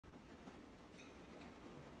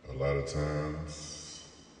lot of times,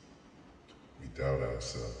 we doubt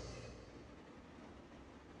ourselves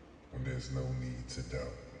when there's no need to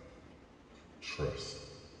doubt. Trust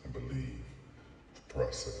and believe the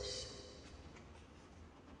process.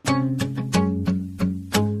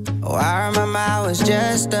 Oh, I remember I was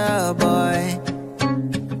just a boy.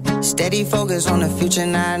 Steady focus on the future,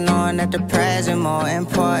 not knowing that the present more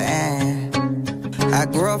important. I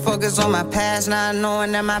grew up focused on my past, not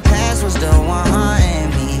knowing that my past was the one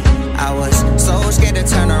haunting me. I was so scared to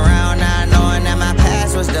turn around, not knowing that my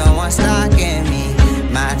past was the one stalking me.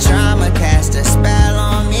 My trauma cast a spell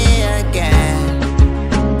on me again.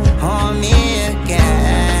 On me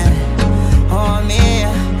again. On me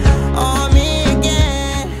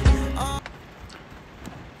again.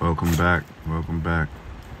 Welcome back.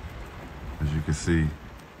 As you can see,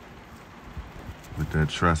 with that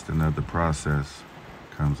trusting of the process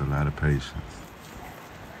comes a lot of patience.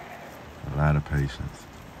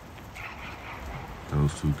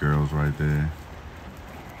 Those two girls right there,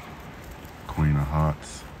 Queen of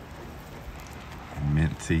Hearts,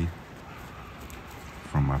 Minty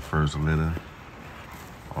from my first litter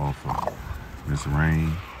off of Miss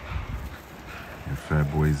Rain and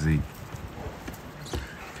Fatboy Zeke.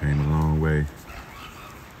 Came a long way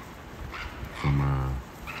from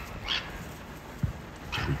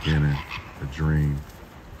the beginning, a dream,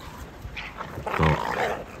 a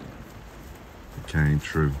thought became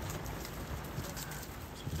true.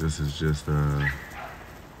 So this is just a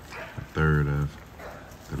third of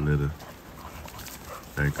the litter.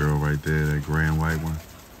 That girl right there, that grand white one,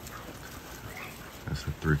 that's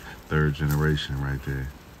a third generation right there.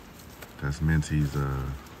 That's Minty's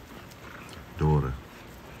daughter,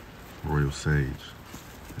 Royal Sage.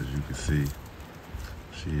 As you can see,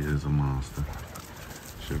 she is a monster.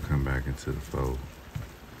 She'll come back into the fold.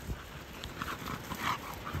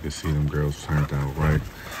 You can see them girls turned out right.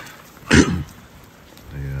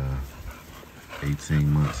 They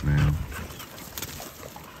 18 months now.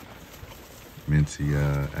 Minty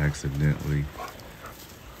accidentally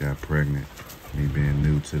got pregnant. Me being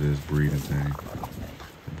new to this breeding thing,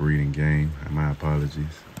 the breeding game. My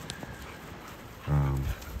apologies.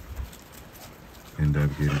 Ended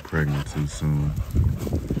up getting pregnant too soon,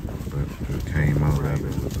 but what came out of it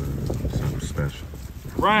was something special.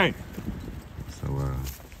 Right. So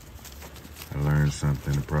I learned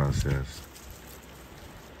something in the process.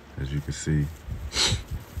 As you can see,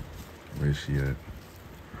 where's she at?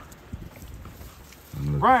 I'm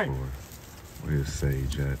looking right. for her. Where's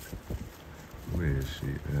Sage at? Where is she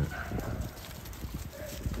at?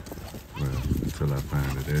 Well, until I find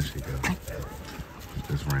her, there she goes.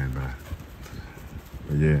 Just ran by.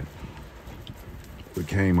 But yeah, what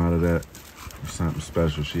came out of that was something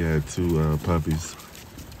special. She had two puppies,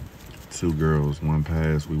 two girls. One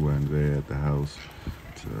passed. We wasn't there at the house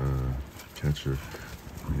to catch her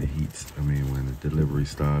when when the delivery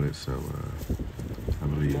started. So I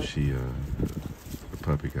believe the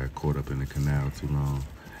puppy got caught up in the canal too long,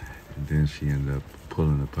 and then she ended up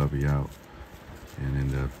pulling the puppy out and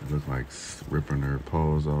ended up, it looked like ripping her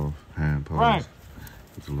paws off, hind paws. Right.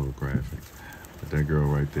 It was a little graphic. But that girl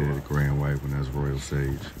right there, the grand white one, that's Royal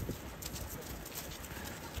Sage.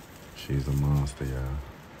 She's a monster, y'all.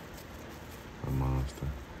 A monster.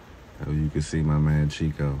 Oh, you can see my man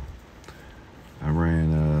Chico. I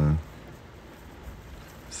ran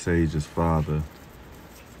Sage's father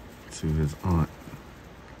to his aunt,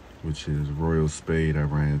 which is Royal Spade. I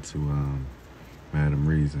ran to Madam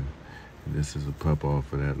Reason. And this is a pup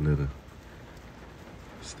off of that litter.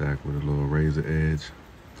 Stacked with a little razor edge.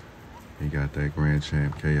 He got that Grand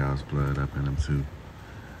Champ Chaos blood up in him too.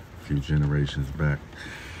 A few generations back.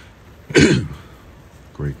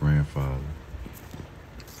 Great grandfather.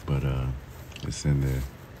 But it's in there.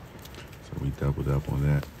 So we doubled up on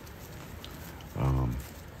that. You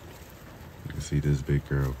can see this big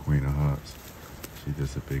girl, Queen of Hearts. She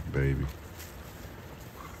just a big baby.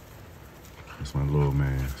 That's my little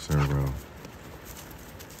man, Servo.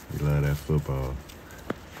 He love that football.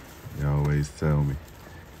 He always tell me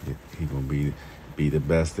he gonna be the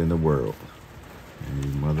best in the world. And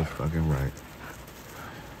you motherfucking right.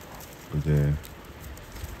 But yeah,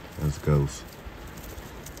 that's Ghost.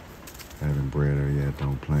 Haven't bred her yet,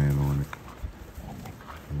 don't plan on it.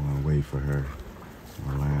 I wanna wait for her.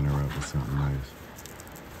 I'm gonna line her up with something nice.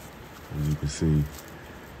 As you can see,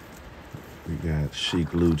 we got Chic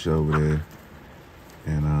Luch over there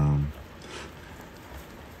and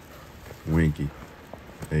Winky,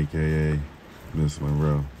 aka Miss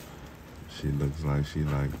Monroe. She looks like she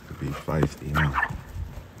like to be feisty, huh?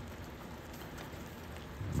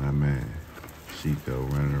 My man, Chico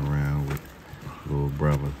running around with little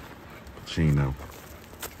brother Pacino.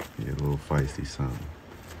 He a little feisty son.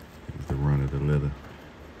 He's the run of the litter.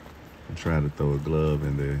 I tried to throw a glove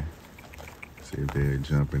in there, see if they'd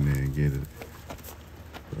jump in there and get it.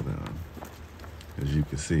 But as you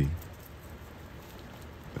can see,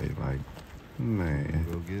 they like, man,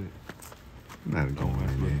 Go get it. not going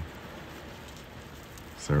in there.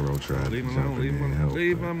 Servo tried to Leave him jump alone, in leave there and him- help.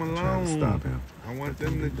 leave but him I tried to alone. stop him. I want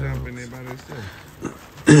them to jump in there by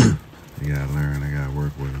themselves. You gotta learn, I gotta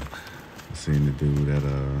work with him. I seen the dude at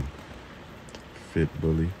Fit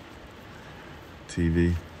Bully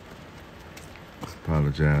TV.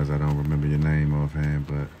 Apologize, I don't remember your name offhand,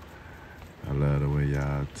 but I love the way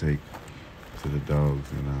y'all take to the dogs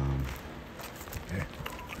and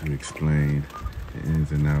you explained the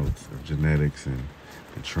ins and outs of genetics and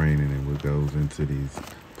the training and what goes into these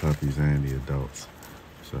puppies and the adults.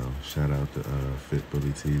 So shout out to Fit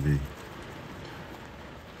Bully TV.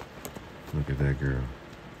 Look at that girl.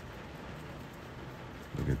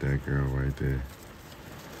 Look at that girl right there.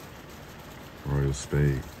 Royal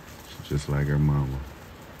Spade. She's just like her mama.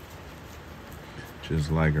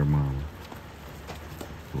 Just like her mama.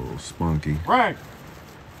 A little spunky. Right.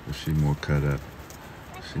 But she more cut up.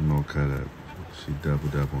 She more cut up. She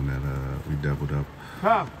doubled up on that, we doubled up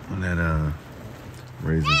on that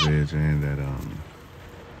Razor's Edge and that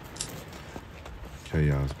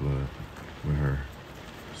Chaos Blood with her.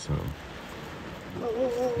 So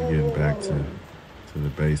we're getting back to the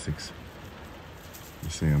basics. You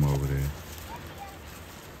see him over there.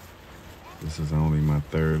 This is only my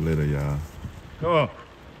third litter, y'all. Come on.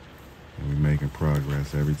 And we making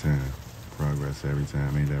progress every time. Progress every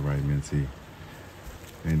time. Ain't that right, Mentee?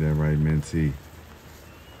 Ain't that right, Mentee?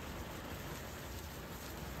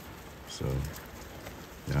 So,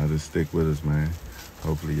 y'all just stick with us, man.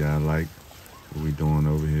 Hopefully y'all like what we doing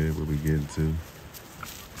over here, what we getting to.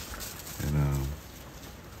 And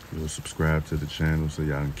you'll subscribe to the channel so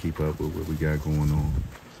y'all can keep up with what we got going on.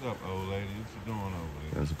 What's up, old lady? What you doing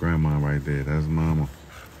over there? That's grandma right there. That's mama.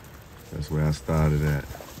 That's where I started at.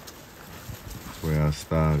 That's where I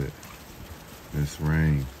started. This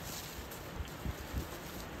rain.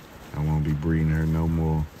 I won't be breeding her no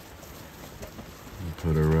more.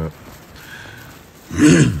 Put her up.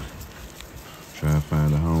 Try to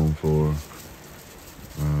find a home for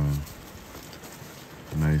her.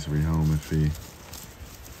 A nice rehoming fee.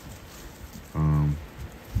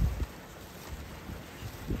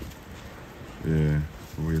 Yeah,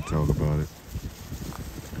 we'll talk about it.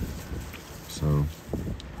 So,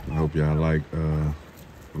 I hope y'all like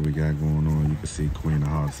what we got going on. You can see Queen of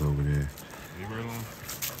Hearts over there. Leave her alone.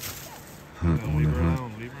 Hunt on Leave the her hunt.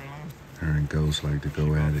 alone. Leave her alone. Her and Ghost like to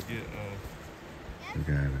go at it. Get, Look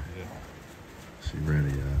at her. yeah. She ready,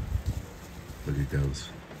 y'all. Look at Ghost.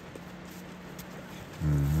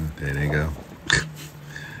 There they go.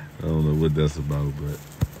 I don't know what that's about, but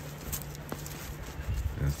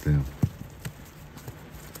that's them.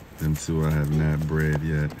 Them two I have not bred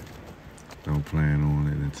yet. Don't plan on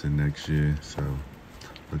it until next year, so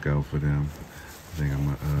look out for them. I think I'm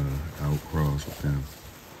gonna outcross with them.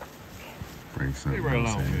 Bring something Leave her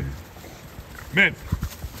else alone, in. man. Mint.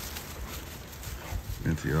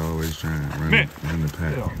 Minty always trying to Mint. run the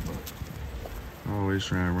pack. Yeah. Always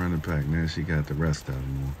trying to run the pack. Now she got the rest of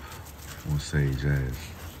them on Sage ass.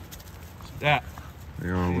 That. They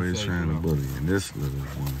always Sage trying to alone. bully. And this little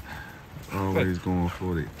one always going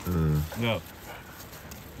for the No.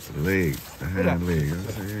 legs, the hind leg.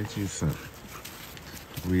 I say, ain't you something?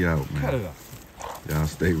 We out, Cut it man. up. Y'all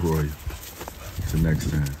stay royal. Till next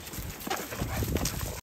time.